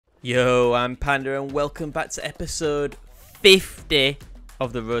Yo, I'm Panda and welcome back to episode 50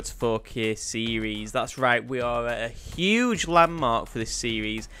 of the Road to 4K series. That's right, we are at a huge landmark for this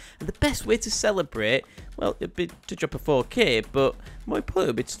series, and the best way to celebrate, well, it'd be to drop a 4K, but more importantly,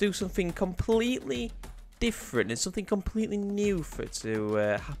 it'd be to do something completely different and something completely new for it to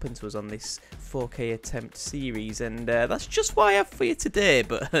happen to us on this 4K attempt series, and that's just what I have for you today,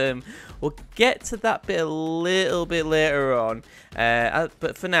 but we'll get to that bit a little bit later on.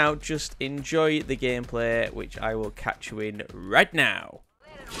 But for now, just enjoy the gameplay, which I will catch you in right now.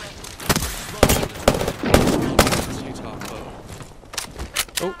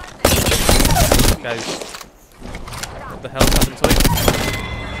 Oh, guys, what the hell happened to it?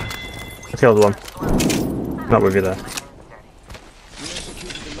 I killed one. Not with you there.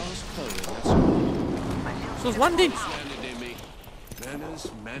 So it's landing.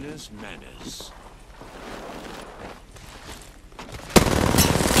 Manners.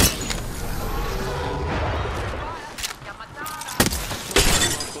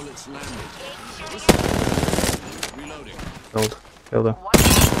 Bullets landed. Reloading. Killed her.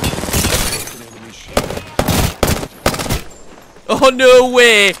 Oh, no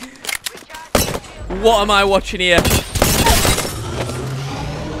way! What am I watching here?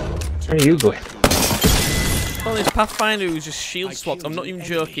 Where are you going? Well, this Pathfinder who's just shield swapped. I'm not even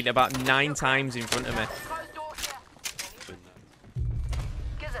joking, about 9 times in front of me.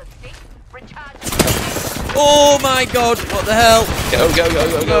 Oh my god, what the hell? Go.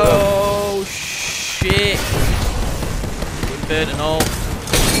 Oh shit. Bird and all.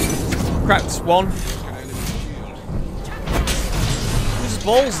 Cracked one. Whose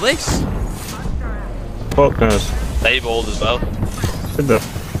ball's this? Fuck knows. They balled as well. Did they?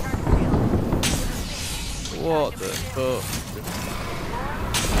 What the fuck?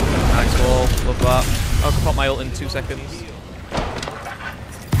 Nice ball, love that. I'll pop my ult in 2 seconds.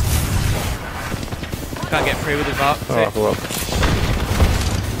 Can't get through with his back. Oh, well.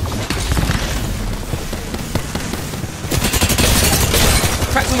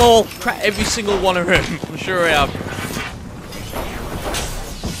 Crack them all! Crack every single one of them. I'm sure I have.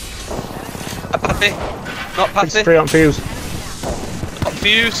 Pathy. Not It's Pathy. straight on fuse. Not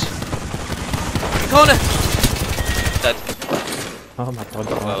Fuse. Corner! Dead. Oh my god,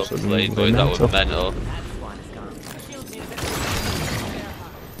 that Well was played, boy. That was mental.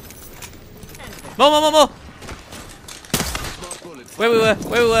 More! Where we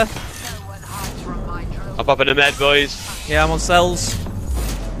were. I'm popping a med, boys. Yeah, I'm on cells.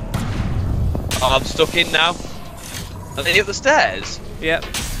 Oh, I'm stuck in now. Are they up the stairs? Yep.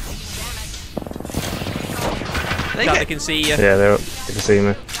 They can see you. Yeah, they're up. You can see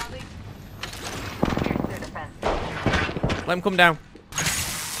me. Let him come down.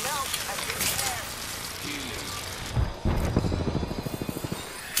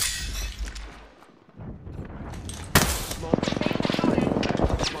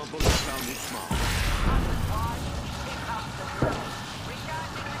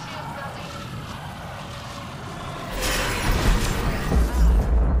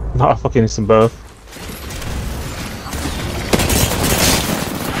 Not a fucking instant both.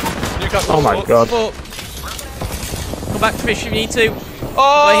 Oh my god. Fuck. Come back, Fish, if you need to.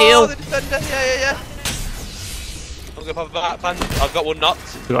 Oh, My heel. the defender. Yeah. I'm gonna pop a back pan. I've got one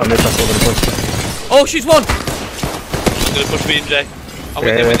knocked. You got a mid, that's all gonna push. Oh, she's one! I'm gonna push B&J. I'm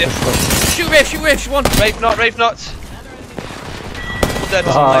with you. Shoot Rafe, she's one! Rafe not. Dead.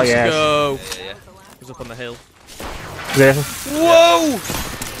 Oh, Let's yes. go. Yeah. He's up on the hill. Yeah. Whoa!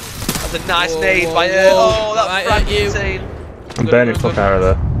 That's a nice nade by her. Oh, that's Right right at you. insane. I'm burning fuck out of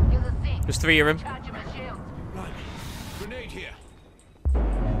there. There's 3 of them. Grenade here.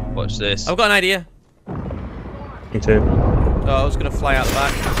 Watch this. I've got an idea. Me too. Oh, I was gonna fly out the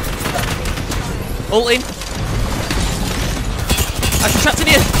back. Ult in. Actually, trapped in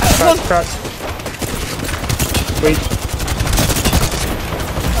here. Come on. Cracks. Weak.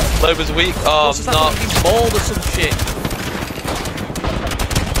 Loba's weak. Oh, What's I'm that not. fucking ball or some shit?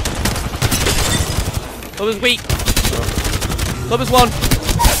 Loba's weak. Loba's one.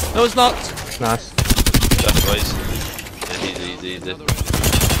 No, it's not. Nice. That's boys. Easy.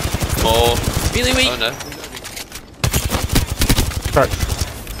 More. Really weak. Oh no. Cracks.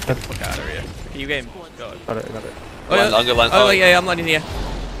 Fuck out of here. You game. God. Got it. Oh, yeah. I'm gonna land. Oh, yeah, I'm landing here.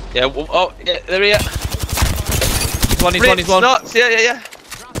 Yeah. Oh, yeah. There he is. He's one. Nuts. Yeah.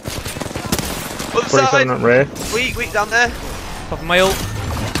 Other 47 side. on Ray. Weak down there. Popping my ult.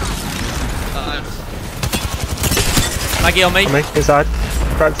 Maggie on me. On me. Inside.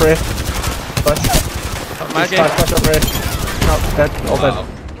 Crack for you. Flash. Maggie. Flash on Ray. No, dead. All dead.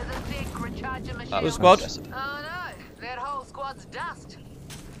 Good squad. Impressive. Oh no, that whole squad's dust.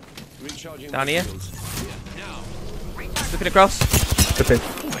 Recharging Down my here. shields. Now. Looking across. Flipping.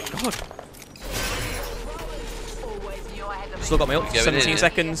 Oh my god. Still got my ult. Going 17 in.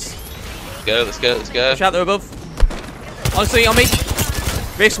 seconds. Let's go. Watch out, they're above. Honestly, on me.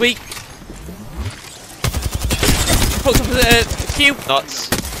 Wrist weak. Pokes up the Q. Nuts.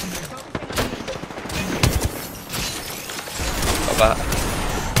 Got that.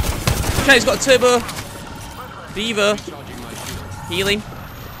 Okay, he's got a turbo. Diva. Healing.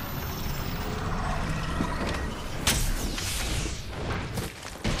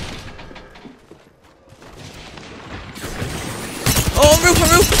 Oh, on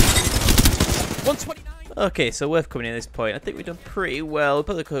roof! 129. Okay, so worth coming in at this point. I think we've done pretty well. We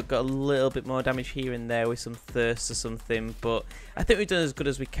probably could have got a little bit more damage here and there with some thirst or something, but I think we've done as good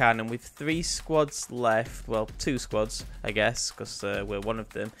as we can. And with 3 squads left, well, 2 squads, I guess, because we're one of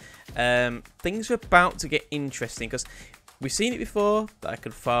them. Things are about to get interesting because we've seen it before that I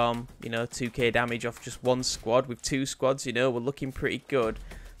could farm, 2k damage off just 1 squad. With 2 squads, we're looking pretty good.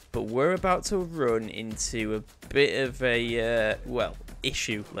 But we're about to run into a bit of a,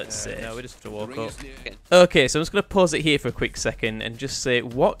 issue, let's say. No, we just have to walk up. Okay, so I'm just going to pause it here for a quick second and just say,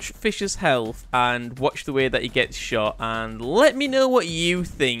 watch Fisher's health and watch the way that he gets shot. And let me know what you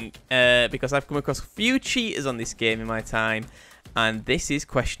think, because I've come across a few cheaters on this game in my time. And this is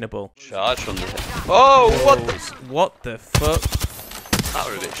questionable. Charge from the... Oh, What the fuck? That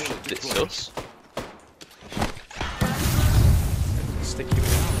was a bit sus. Stick you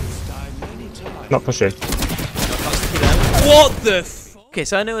Not pushing. What the f... Okay,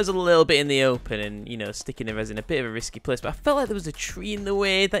 so I know it was a little bit in the open and, sticking the res in a bit of a risky place, but I felt like there was a tree in the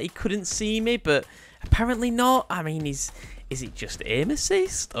way that he couldn't see me, but apparently not. I mean, is it just aim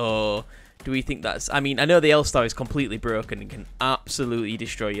assist, or do we think that's... I mean, I know the L-Star is completely broken and can absolutely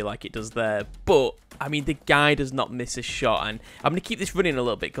destroy you like it does there, but, I mean, the guy does not miss a shot, and I'm going to keep this running a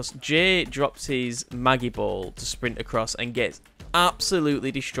little bit, because Jay drops his Maggie Ball to sprint across and gets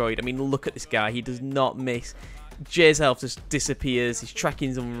absolutely destroyed. I mean, look at this guy. He does not miss. Jay's health just disappears. His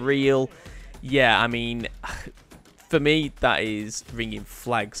tracking's unreal. Yeah, I mean, for me, that is ringing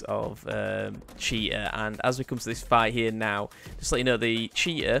flags of cheater. And as we come to this fight here now, just to let you know, the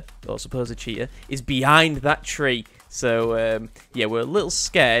cheater, or supposed cheater, is behind that tree. So, yeah, we're a little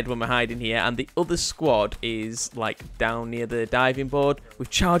scared when we're hiding here. And the other squad is, like, down near the diving board with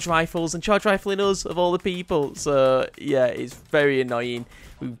charge rifles and charge rifling us, of all the people. So, yeah, it's very annoying.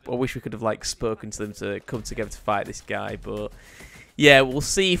 I wish we could have, like, spoken to them to come together to fight this guy. But, yeah, we'll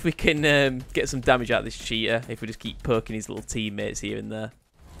see if we can get some damage out of this cheater if we just keep poking his little teammates here and there.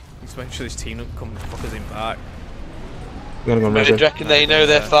 Just make sure this team don't come fuckers in back. I'm gonna go Do res. you reckon they know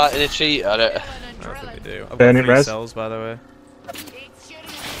they're fighting a cheat? I don't... I don't think they do. I've Burn got it, 3 res. cells, by the way.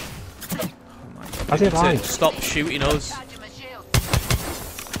 Oh my god. How's he They need alive? to stop shooting us.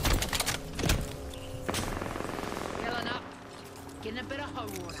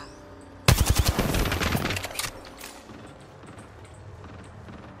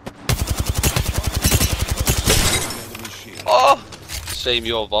 Oh! Shame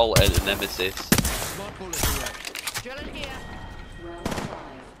your vault and nemesis. Smart bullet direct. Drilling here. Round 5.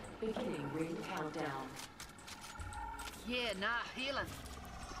 Beginning ring countdown. Yeah, nah, healing.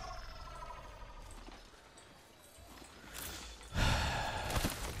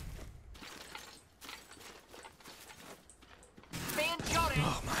 Being shot at.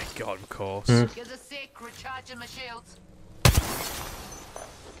 Oh my god, of course. Gives a sec, recharging my shields.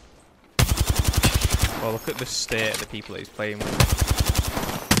 Well, look at the state of the people that he's playing with.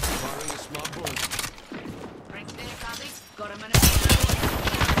 Firing a smart bullet. Drinks there, copy. Got him in a...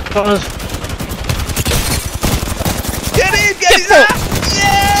 Got us. Get him! Get his ass!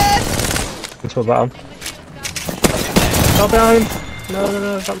 Yes! Let's go bottom. Go behind him.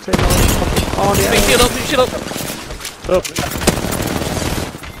 No, don't take that. Oh, yeah. Shield up!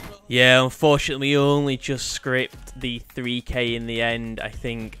 Yeah, unfortunately, we only just scraped the 3k in the end, I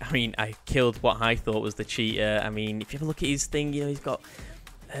think. I mean, I killed what I thought was the cheater. I mean, if you have a look at his thing, he's got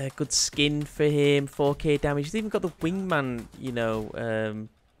good skin for him, 4k damage. He's even got the wingman,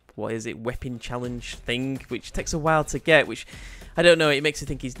 what is it, weapon challenge thing, which takes a while to get, which, I don't know, it makes you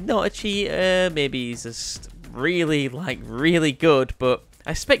think he's not a cheater. Maybe he's just really good, but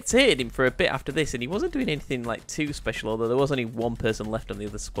I spectated him for a bit after this, and he wasn't doing anything like too special, although there was only 1 person left on the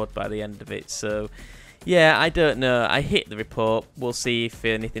other squad by the end of it. So, yeah, I don't know. I hit the report. We'll see if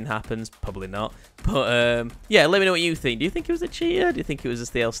anything happens. Probably not. But, yeah, let me know what you think. Do you think it was a cheater? Do you think it was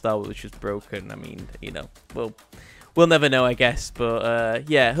just the L-Star which was broken? I mean, we'll never know, I guess. But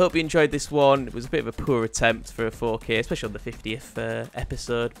yeah, hope you enjoyed this one. It was a bit of a poor attempt for a 4K, especially on the 50th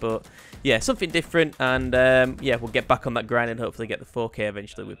episode. But yeah, something different. And yeah, we'll get back on that grind and hopefully get the 4K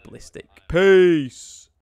eventually with Ballistic. Peace!